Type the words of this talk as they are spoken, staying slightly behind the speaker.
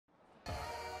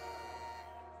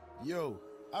Yo,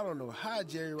 I don't know how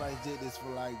Jerry Rice did this for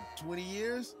like 20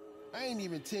 years. I ain't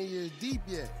even 10 years deep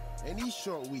yet, and these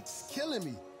short weeks killing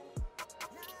me.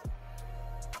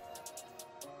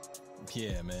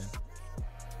 Yeah, man.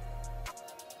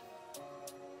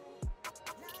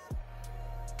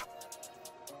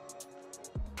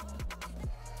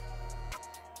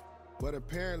 But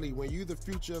apparently, when you the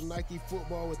future of Nike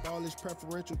football with all this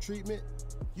preferential treatment,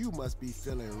 you must be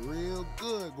feeling real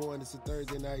good going into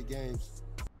Thursday night games.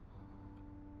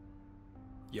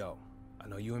 Yo, I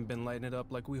know you ain't been lighting it up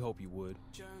like we hope you would,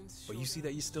 but you see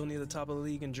that you're still near the top of the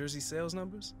league in jersey sales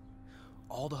numbers?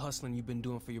 All the hustling you've been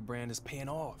doing for your brand is paying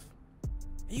off.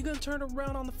 And you're gonna turn it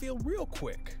around on the field real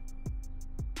quick.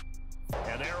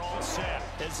 And they're all set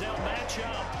as they'll match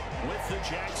up with the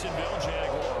Jacksonville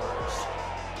Jaguars.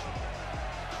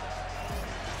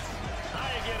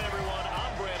 Hi again, everyone.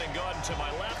 I'm Brandon Gordon. To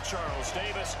my left, Charles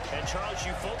Davis. And Charles,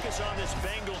 you focus on this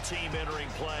Bengal team entering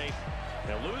play.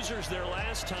 Now, losers their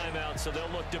last time out, so they'll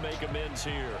look to make amends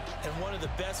here. And one of the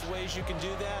best ways you can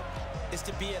do that is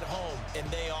to be at home, and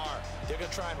they are. They're going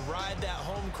to try and ride that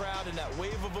home crowd and that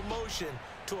wave of emotion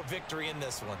to a victory in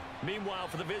this one. Meanwhile,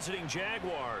 for the visiting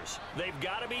Jaguars, they've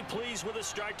got to be pleased with the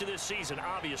start to this season.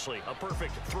 Obviously, a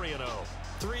perfect 3-0.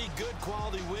 3 good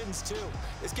quality wins, too.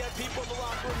 It's got people in the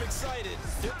locker room excited.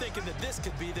 They're thinking that this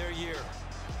could be their year.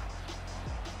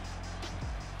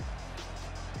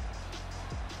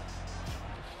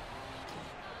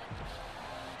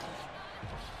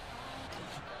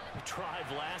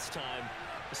 Tried last time.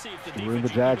 See if the We're in the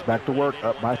Jags back to work,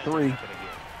 up by 3.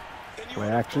 Play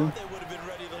action.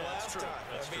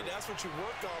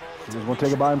 He's going to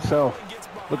take it by himself.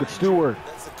 Look at Stewart.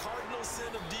 That's the cardinal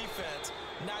sin of defense,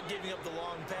 not giving up the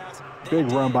long pass. Big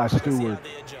run by Stewart.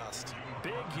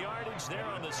 Big yardage there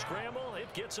on the scramble.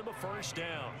 It gets him a first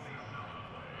down.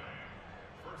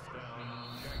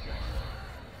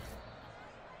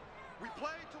 We play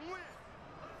to win.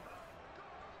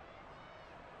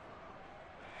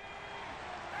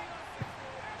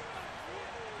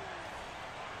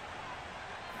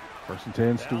 First and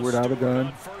 10, Stewart out of the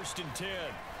gun. First and 10.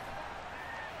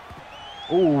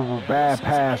 Ooh, bad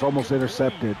pass, almost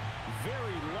intercepted.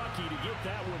 Very lucky to get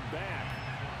that one back.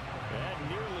 That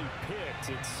nearly picked.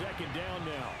 It's second down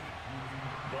now.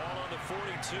 Ball on the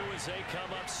 42 as they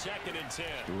come up second and 10.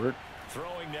 Stewart.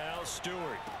 Throwing now,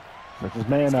 Stewart. Sets his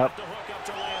man up. The hook up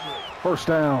to Landry. First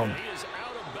down. And he is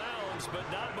out of bounds, but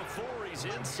not before he's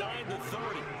inside the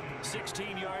 30.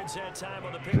 16 yards that time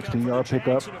on the pickup. 16-yard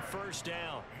pickup. A first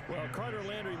down. Well, Carter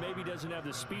Landry maybe doesn't have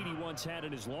the speed he once had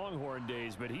in his Longhorn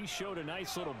days, but he showed a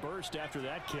nice little burst after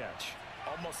that catch.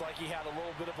 Almost like he had a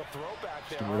little bit of a throwback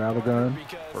there. Stewart out of the gun.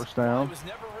 First down. He was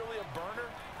never really a burner.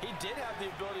 He did have the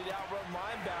ability to outrun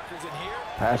linebackers, and here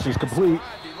Pass is complete.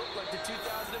 He looked like the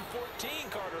 2014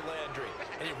 Carter Landry,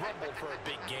 and he rumbled for a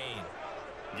big gain.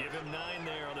 Give him 9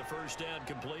 there on the first down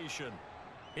completion.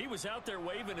 He was out there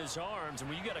waving his arms, and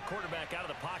when you got a quarterback out of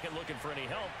the pocket looking for any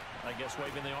help, I guess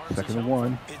waving the arms. Second and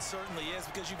 1. It certainly is,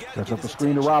 because you got to sets get up the his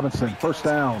screen to attention, Robinson. First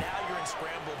down. Now you're in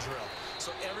scramble drill,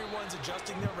 so everyone's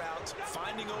adjusting their routes,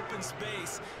 finding open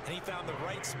space, and he found the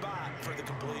right spot for the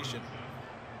completion.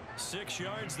 6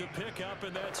 yards the pickup,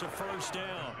 and that's a first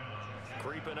down.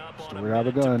 Creeping up on Stewart out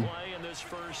of the gun. To play in this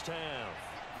first half.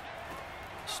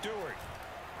 Stewart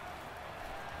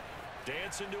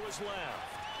dancing to his left.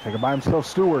 Take it by himself,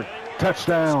 Stewart.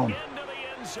 Touchdown. Into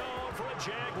the end zone for a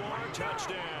Jaguar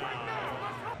touchdown.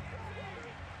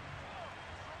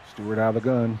 Stewart out of the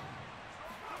gun.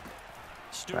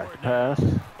 Stewart Back to pass.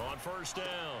 on first down.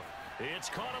 It's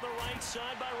caught on the right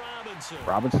side by Robinson.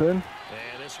 Robinson.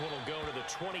 And this one will go to the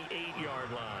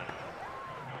 28-yard line.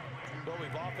 Well,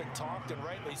 we've often talked, and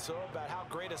rightly so, about how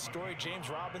great a story James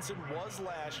Robinson was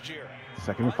last year.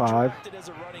 Second and 5. Undrafted as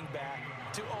a running back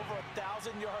to over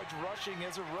 1,000 yards rushing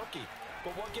as a rookie.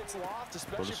 But what gets lost,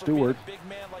 especially for being a big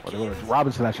man like he is,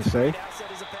 Robinson, I should say.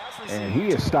 And he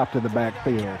is stopped in the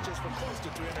backfield. Catches for close to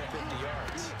 350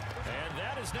 yards. And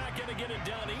that is not going to get it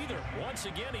done either. Once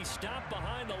again, he's stopped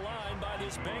behind the line by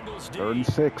this Bengals D. 3rd and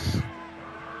 6.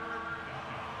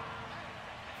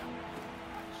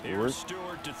 Here's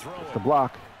Stewart to throw the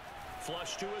block.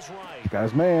 Flush to his right. He's got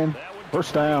his man.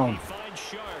 First down. He finds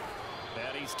Sharp.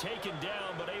 And he's taken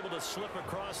down, but able to slip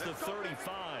across the 35.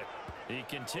 He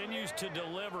continues to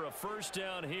deliver a first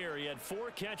down here. He had 4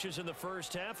 catches in the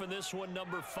first half, and this one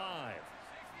number 5.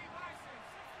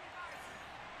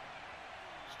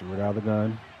 Stewart out of the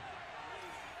gun.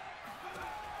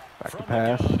 Back to From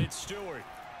pass. the gun, it's Stewart.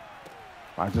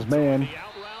 Finds his man. The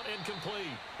out route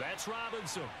incomplete. That's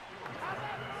Robinson.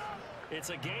 It's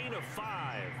a gain of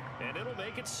 5, and it'll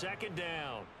make it second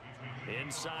down.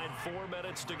 Inside 4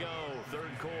 minutes to go,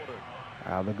 third quarter.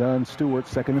 Out of the gun, Stewart,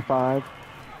 2nd and 5.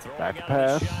 Back to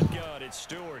pass. Shotgun, it's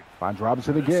Stewart. Finds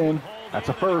Robinson again. That's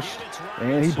a first.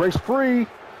 And he breaks free.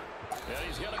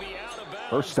 He's going to be out of bounds.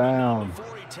 First down.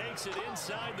 Before he takes it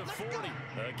inside the 40.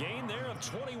 A gain there of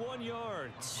 21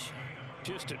 yards.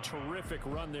 Just a terrific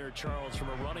run there, Charles, from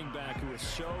a running back who is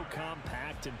so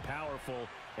compact and powerful,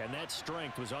 and that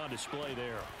strength was on display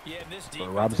there. Yeah, and this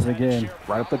Robinson again,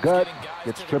 right up the gut,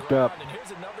 gets tripped up. And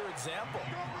here's another example.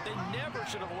 They never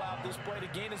should have allowed this play to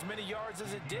gain as many yards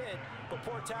as it did, but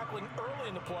poor tackling early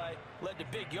in the play led to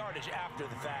big yardage after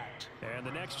the fact. And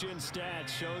the next-gen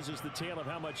stat shows us the tale of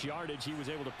how much yardage he was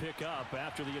able to pick up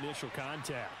after the initial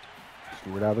contact.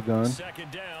 Stewart out of the gun.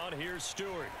 Second down, here's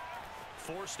Stewart.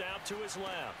 Forced out to his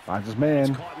left. Finds his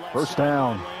man. First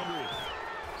down.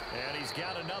 And he's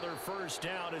got another first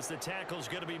down as the tackle's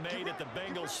going to be made at the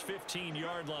Bengals'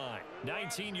 15-yard line.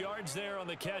 19 yards there on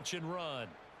the catch and run.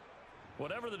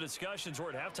 Whatever the discussions were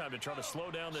at halftime to try to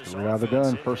slow down this offense, out of the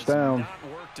gun. First down.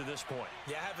 Not worked to this point.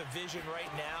 Yeah, I have a vision right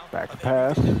now. Back to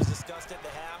pass. That was discussed at the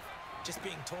half. Just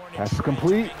being torn Pass is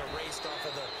complete.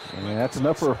 And that's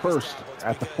enough for a first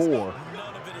at the 4.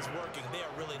 None of it is working. They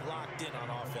are really locked in on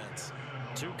offense.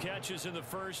 2 catches in the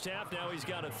first half. Now he's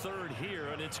got a third here,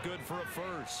 and it's good for a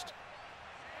first.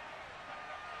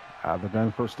 Out of the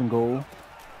gun, 1st and goal.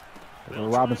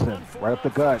 Robinson, right up the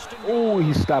gut. Oh,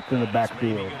 he stopped in the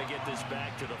backfield. Maybe going to get this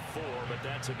back to the 4, but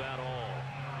that's about all.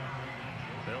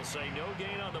 They'll say no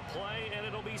gain on the play, and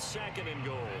it'll be 2nd and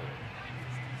goal.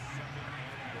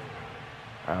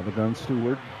 Out of the gun,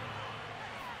 Stewart.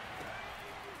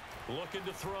 Looking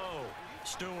to throw.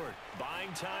 Stewart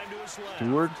buying time to his left.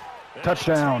 Stewart.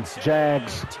 Touchdown,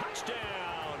 Jags. Touchdown,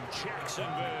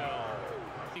 Jacksonville.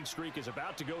 Streak is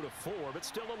about to go to 4, but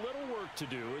still a little work to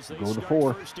do as they go to start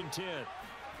 4. 1st and 10.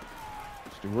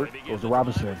 Stewart goes to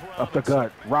Robinson. Up the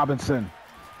gut. Robinson.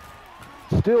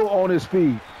 Still on his feet.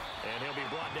 And he'll be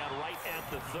brought down right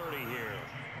at the 30 here.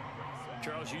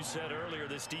 Charles, you said earlier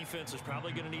this defense is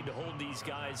probably going to need to hold these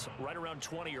guys right around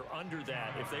 20 or under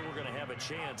that if they were going to have a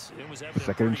chance. It was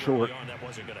evident 2nd and short. on that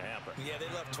wasn't going to happen. Yeah, they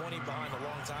left 20 behind a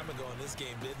long time ago in this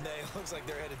game, didn't they? It looks like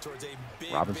they're headed towards a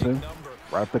big, Robinson, big number.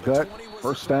 right up the gut.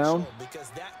 First down. Because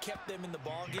that kept them in the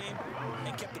ball game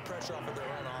and kept the pressure off of their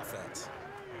own offense.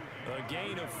 A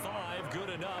gain of 5, good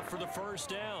enough for the first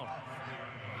down.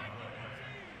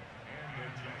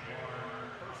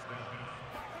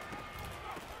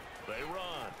 They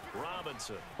run.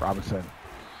 Robinson.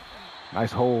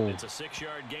 Nice hold. It's a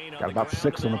 6-yard gain. Got about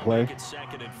 6 on the play. It's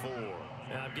 2nd and 4.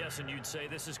 Now, I'm guessing you'd say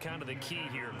this is kind of the key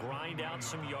here. Grind out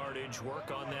some yardage, work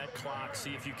on that clock,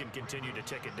 see if you can continue to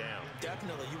tick it down.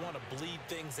 Definitely, you want to bleed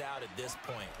things out at this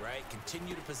point, right?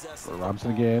 Continue to possess the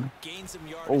Robinson football, again. gain some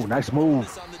yardage. Oh, nice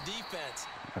move. On the defense.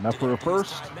 Enough for a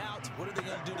first. What are they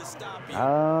going to do to stop you?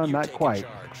 Not quite.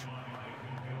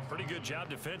 Pretty good job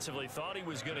defensively. Thought he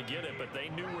was going to get it, but they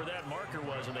knew where that marker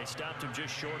was, and they stopped him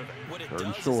just short of it. What it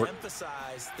does is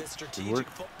emphasize that strategic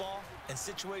football and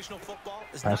situational football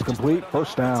is pass not complete. Just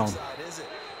First down. side, is it?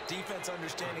 Defense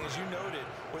understanding, as you noted,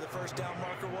 where the first down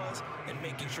marker was and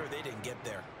making sure they didn't get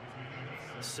there.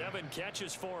 7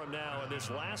 catches for him now, and this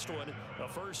last one, a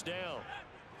first down.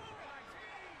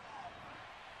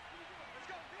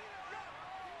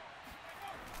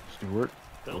 Stewart.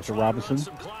 Goes to Robinson.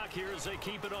 Some clock here as they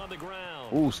keep it on the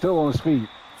ground. Ooh, still on his feet.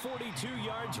 42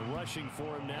 yards rushing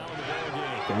for him now in the ball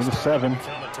game. Going to 7.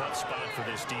 Become a tough spot for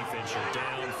this defense. You're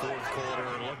down 4th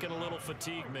quarter, looking a little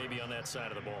fatigued maybe on that side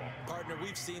of the ball. Partner,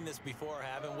 we've seen this before,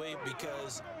 haven't we?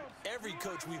 Because every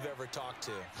coach we've ever talked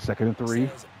to 2nd and 3.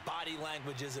 says body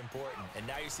language is important. And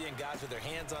now you're seeing guys with their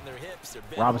hands on their hips.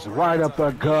 Robinson right up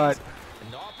the gut.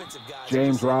 And the offensive guys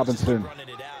James Robinson. running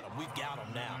it at them. We've got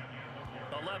them now.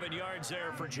 11 yards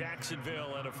there for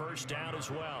Jacksonville and a first down as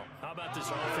well. How about this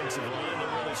offensive line?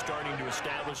 They're really starting to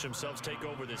establish themselves, take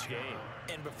over this game.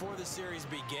 And before the series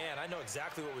began, I know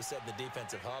exactly what was said in the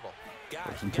defensive huddle.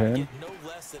 Guys, you gotta get no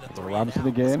less than a 3 Robinson and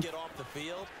out. again. Let's get off the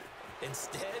field.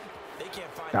 Instead, they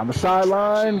can't find down the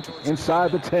sideline,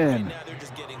 inside the 10. Right now they're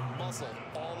just getting muscled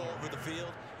all over the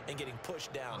field and getting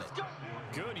pushed down it.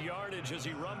 Good yardage as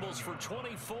he rumbles for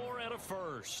 24 and a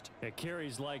first. At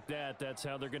carries like that, that's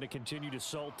how they're going to continue to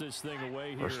salt this thing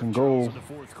away here 1st and goal. in the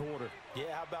 4th quarter. Yeah,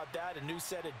 how about that? A new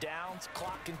set of downs.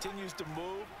 Clock continues to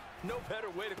move. No better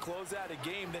way to close out a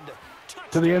game than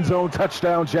to the end zone.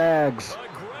 Touchdown, Jags. A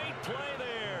great play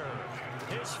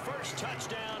there. His first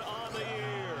touchdown on the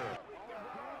year.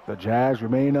 The Jags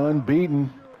remain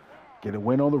unbeaten. Get a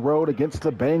win on the road against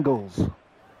the Bengals.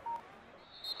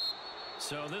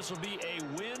 So this will be a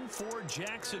win for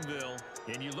Jacksonville.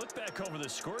 And you look back over the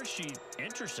score sheet,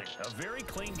 interesting. A very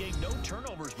clean game, no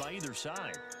turnovers by either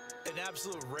side. An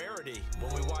absolute rarity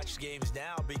when we watch games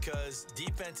now because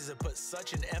defenses have put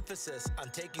such an emphasis on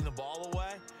taking the ball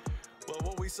away. Well,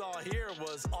 what we saw here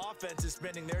was offenses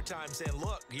spending their time saying,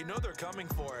 look, you know they're coming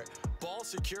for it. Ball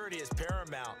security is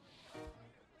paramount.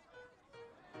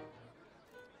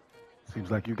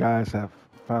 Seems like you guys have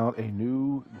found a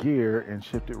new gear and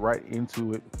shifted right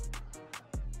into it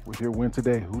with your win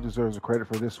today. Who deserves the credit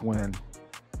for this win?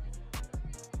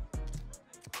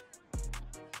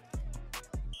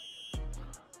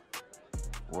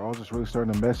 We're all just really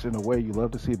starting to mesh in a way you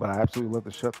love to see, but I absolutely love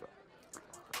to shut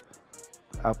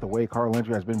out the way Carl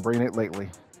Landry has been bringing it lately.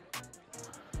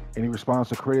 Any response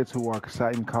to critics who are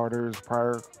citing Carter's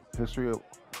prior history of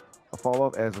a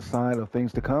fall-off as a sign of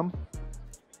things to come?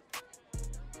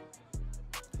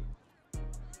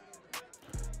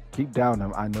 Keep down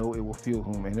him. I know it will fuel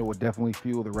him, and it will definitely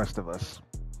fuel the rest of us.